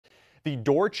The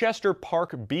Dorchester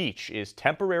Park Beach is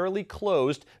temporarily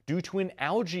closed due to an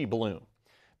algae bloom.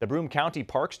 The Broome County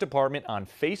Parks Department on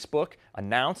Facebook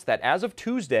announced that as of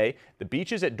Tuesday, the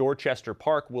beaches at Dorchester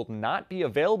Park will not be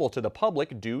available to the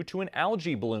public due to an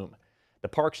algae bloom. The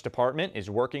Parks Department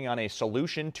is working on a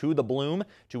solution to the bloom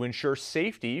to ensure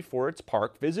safety for its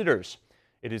park visitors.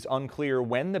 It is unclear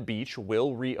when the beach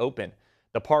will reopen.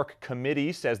 The park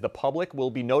committee says the public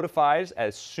will be notified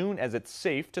as soon as it's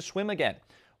safe to swim again.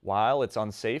 While it's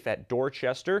unsafe at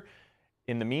Dorchester,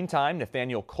 in the meantime,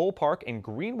 Nathaniel Cole Park and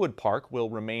Greenwood Park will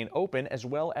remain open, as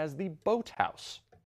well as the boathouse.